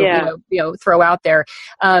wants to, throw out there.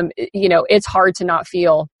 It's hard to not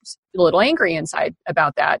feel a little angry inside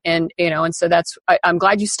about that. And, and so I'm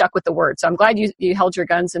glad you stuck with the word. So I'm glad you held your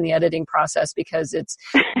guns in the editing process, because it's,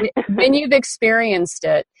 when you've experienced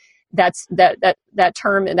it, that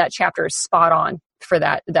term in that chapter is spot on for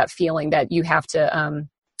that feeling that you have to,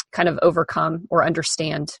 kind of overcome or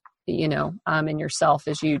understand, in yourself,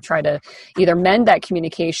 as you try to either mend that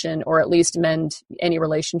communication, or at least mend any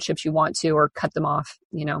relationships you want to, or cut them off,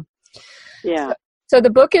 Yeah. So the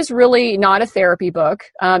book is really not a therapy book.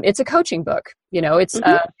 It's a coaching book. It's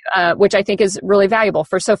which I think is really valuable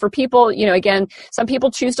for people. Again, some people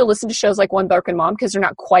choose to listen to shows like One Broken Mom because they're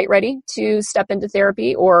not quite ready to step into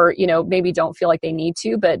therapy, or maybe don't feel like they need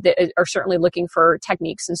to, but they are certainly looking for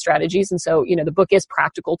techniques and strategies. And so the book is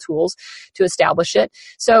practical tools to establish it.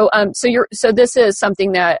 So this is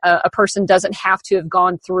something that a person doesn't have to have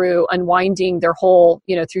gone through unwinding their whole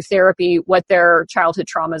through therapy, what their childhood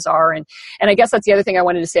traumas are, and I guess that's the other thing I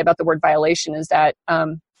wanted to say about the word violation, is that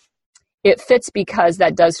it fits because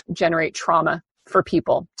that does generate trauma for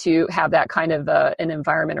people to have that kind of an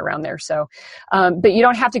environment around there. So, but you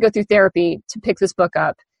don't have to go through therapy to pick this book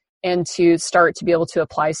up and to start to be able to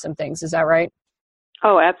apply some things. Is that right?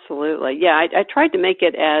 Oh, absolutely. Yeah, I tried to make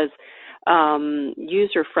it as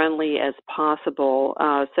user-friendly as possible,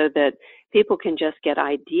 so that people can just get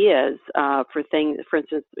ideas for things, for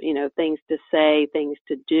instance, things to say, things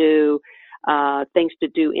to do, things to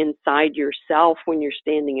do inside yourself when you're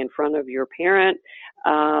standing in front of your parent.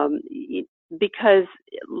 Because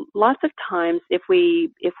lots of times, if we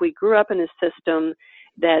grew up in a system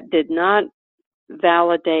that did not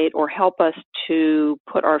validate or help us to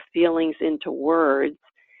put our feelings into words,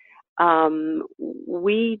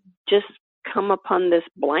 we just come upon this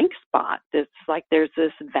blank spot. It's like there's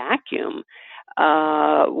this vacuum.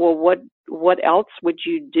 Well, what else would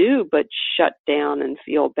you do but shut down and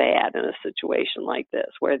feel bad in a situation like this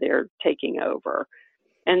where they're taking over?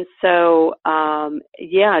 And so,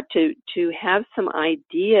 to have some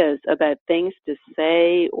ideas about things to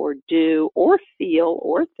say or do or feel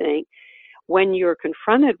or think when you're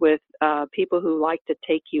confronted with people who like to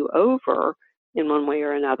take you over in one way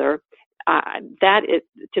or another, that is,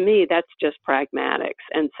 to me, that's just pragmatics.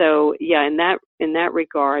 And so, in that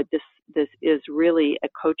regard, this is really a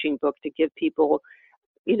coaching book to give people,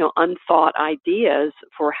 unthought ideas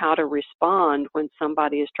for how to respond when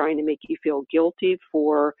somebody is trying to make you feel guilty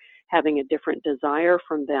for having a different desire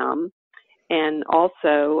from them, and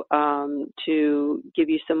also to give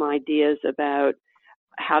you some ideas about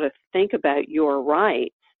how to think about your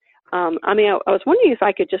rights. I was wondering if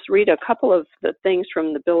I could just read a couple of the things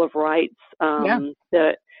from the Bill of Rights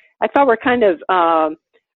that I thought were kind of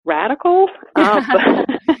radical.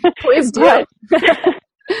 Please do.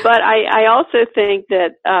 But I also think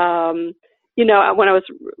that, when I was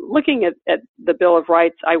looking at the Bill of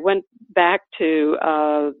Rights, I went back to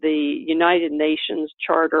the United Nations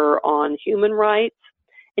Charter on Human Rights.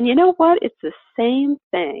 And you know what? It's the same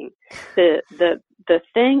thing. The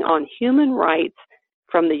thing on human rights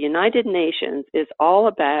from the United Nations is all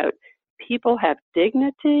about people have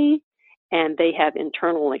dignity, and they have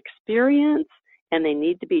internal experience, and they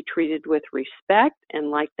need to be treated with respect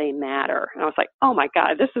and like they matter. And I was like, oh my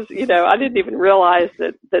God, this is, I didn't even realize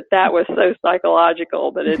that was so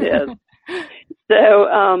psychological, but it is.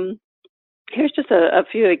 So here's just a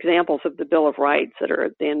few examples of the Bill of Rights that are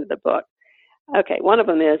at the end of the book. Okay, one of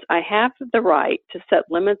them is, I have the right to set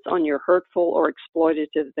limits on your hurtful or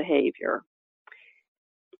exploitative behavior.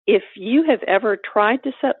 If you have ever tried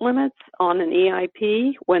to set limits on an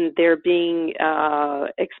EIP when they're being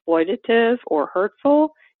exploitative or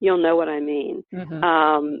hurtful, you'll know what I mean.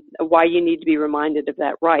 Why you need to be reminded of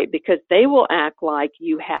that right, because they will act like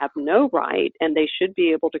you have no right and they should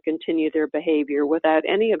be able to continue their behavior without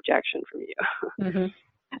any objection from you.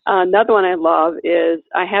 Another one I love is,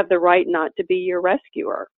 I have the right not to be your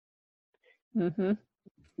rescuer.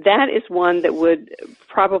 That is one that would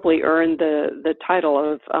probably earn the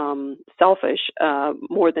title of selfish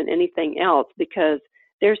more than anything else, because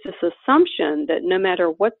there's this assumption that no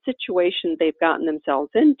matter what situation they've gotten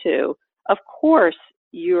themselves into, of course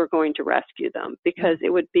you're going to rescue them, because it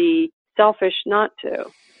would be selfish not to.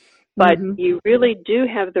 But you really do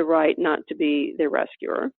have the right not to be the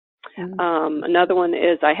rescuer. Another one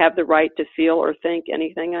is, I have the right to feel or think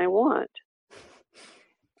anything I want.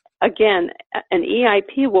 Again, an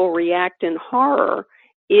EIP will react in horror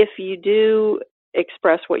if you do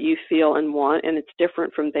express what you feel and want, and it's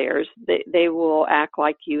different from theirs. They will act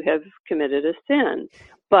like you have committed a sin.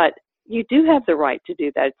 But you do have the right to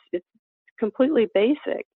do that. It's completely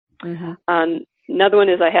basic. Another one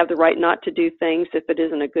is, I have the right not to do things if it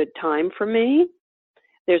isn't a good time for me.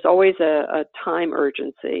 There's always a time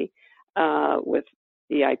urgency with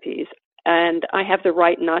EIPs. And I have the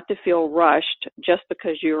right not to feel rushed just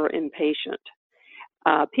because you're impatient.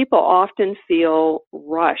 People often feel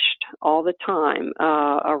rushed all the time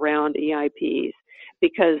around EIPs,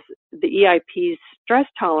 because the EIP's stress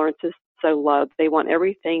tolerance is so low. They want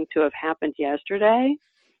everything to have happened yesterday.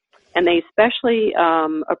 And they especially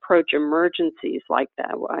approach emergencies like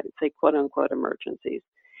that, I'd say quote unquote emergencies,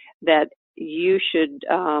 that you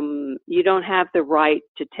don't have the right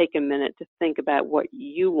to take a minute to think about what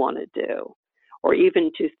you want to do, or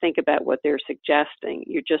even to think about what they're suggesting.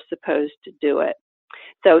 You're just supposed to do it.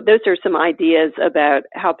 So those are some ideas about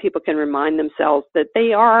how people can remind themselves that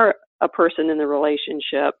they are a person in the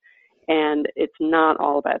relationship, and it's not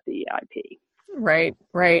all about the EIP. Right.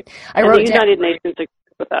 I wrote the United Nations agrees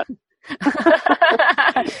with that.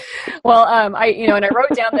 Well, I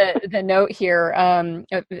wrote down the note here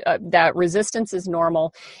that resistance is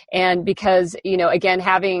normal, and because again,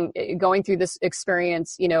 going through this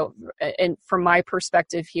experience, and from my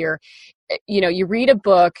perspective here, you read a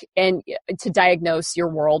book and to diagnose your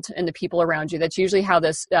world and the people around you. That's usually how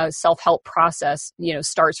this self-help process,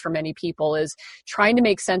 starts for many people, is trying to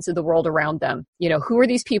make sense of the world around them. Who are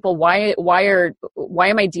these people? Why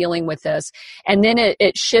am I dealing with this? And then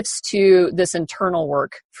it shifts to this internal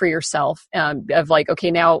work for yourself, of like,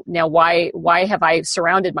 okay, now why have I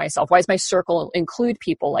surrounded myself? Why does my circle include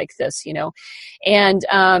people like this? And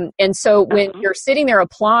so when you're sitting there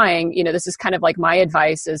applying, this is kind of like my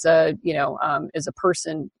advice as a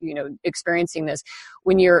person, experiencing this,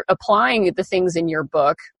 when you're applying the things in your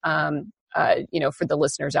book, for the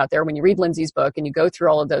listeners out there, when you read Lindsay's book and you go through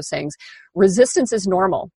all of those things, resistance is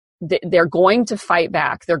normal. They're going to fight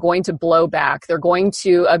back. They're going to blow back. They're going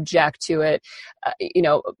to object to it.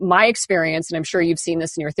 My experience, and I'm sure you've seen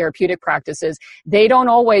this in your therapeutic practices, they don't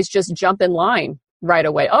always just jump in line right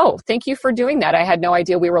away. Oh, thank you for doing that. I had no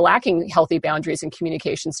idea we were lacking healthy boundaries and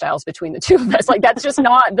communication styles between the two of us. Like, that's just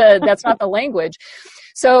that's not the language.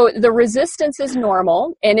 So the resistance is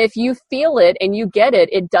normal. And if you feel it and you get it,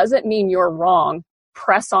 it doesn't mean you're wrong.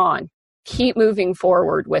 Press on. Keep moving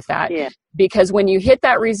forward with that. Yeah. Because when you hit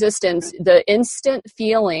that resistance, the instant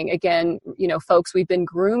feeling, again, folks, we've been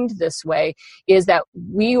groomed this way, is that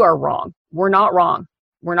we are wrong. We're not wrong.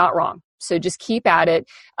 We're not wrong. So just keep at it.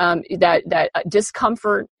 That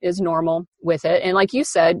discomfort is normal with it. And like you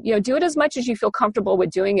said, do it as much as you feel comfortable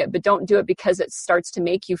with doing it, but don't do it because it starts to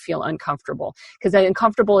make you feel uncomfortable, because that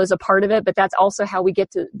uncomfortable is a part of it, but that's also how we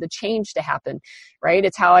get to the change to happen, right?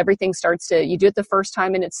 It's how everything starts to, you do it the first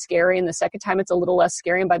time and it's scary, and the second time it's a little less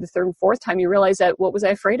scary, and by the third and fourth time you realize that, what was I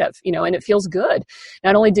afraid of? And it feels good.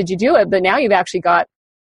 Not only did you do it, but now you've actually got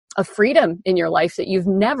a freedom in your life that you've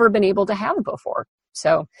never been able to have before.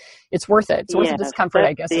 So it's worth it. It's worth the discomfort,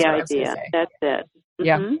 I guess, is what I was going to say. That's it.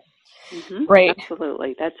 Yeah. Mm-hmm. Right.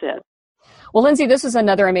 Absolutely. That's it. Well, Lindsay, this was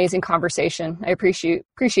another amazing conversation. I appreciate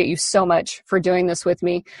you so much for doing this with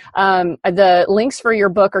me. The links for your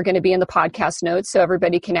book are going to be in the podcast notes, so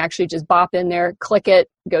everybody can actually just bop in there, click it,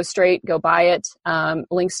 go straight, go buy it.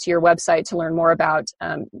 Links to your website to learn more about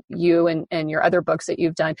you and your other books that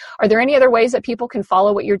you've done. Are there any other ways that people can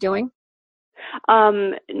follow what you're doing?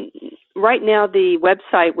 Right now, the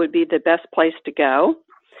website would be the best place to go.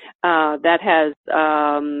 That has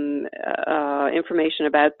information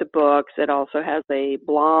about the books. It also has a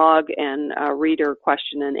blog and a reader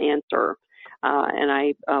question and answer. And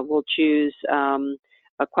I will choose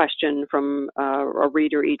a question from a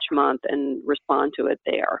reader each month and respond to it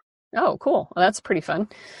there. Oh, cool. Well, that's pretty fun.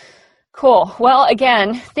 Cool. Well,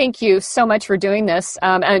 again, thank you so much for doing this,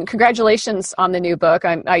 and congratulations on the new book.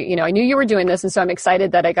 I knew you were doing this, and so I'm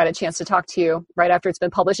excited that I got a chance to talk to you right after it's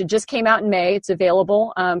been published. It just came out in May. It's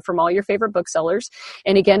available from all your favorite booksellers,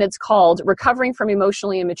 and again, it's called "Recovering from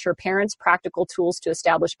Emotionally Immature Parents: Practical Tools to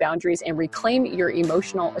Establish Boundaries and Reclaim Your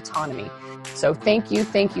Emotional Autonomy." So, thank you,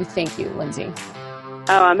 Lindsay.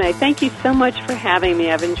 Oh, May, thank you so much for having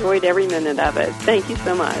me. I've enjoyed every minute of it. Thank you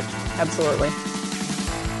so much. Absolutely.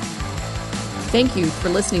 Thank you for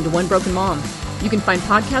listening to One Broken Mom. You can find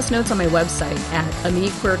podcast notes on my website at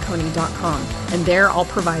amiequiriconi.com, and there I'll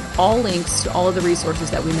provide all links to all of the resources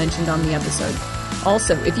that we mentioned on the episode.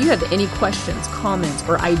 Also, if you have any questions, comments,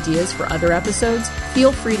 or ideas for other episodes,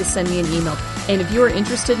 feel free to send me an email. And if you are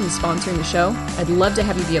interested in sponsoring the show, I'd love to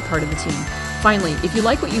have you be a part of the team. Finally, if you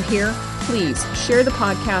like what you hear, please share the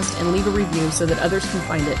podcast and leave a review so that others can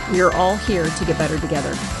find it. We are all here to get better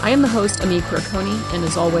together. I am the host, Amie Quiriconi, and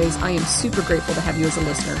as always, I am super grateful to have you as a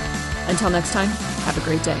listener. Until next time, have a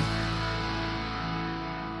great day.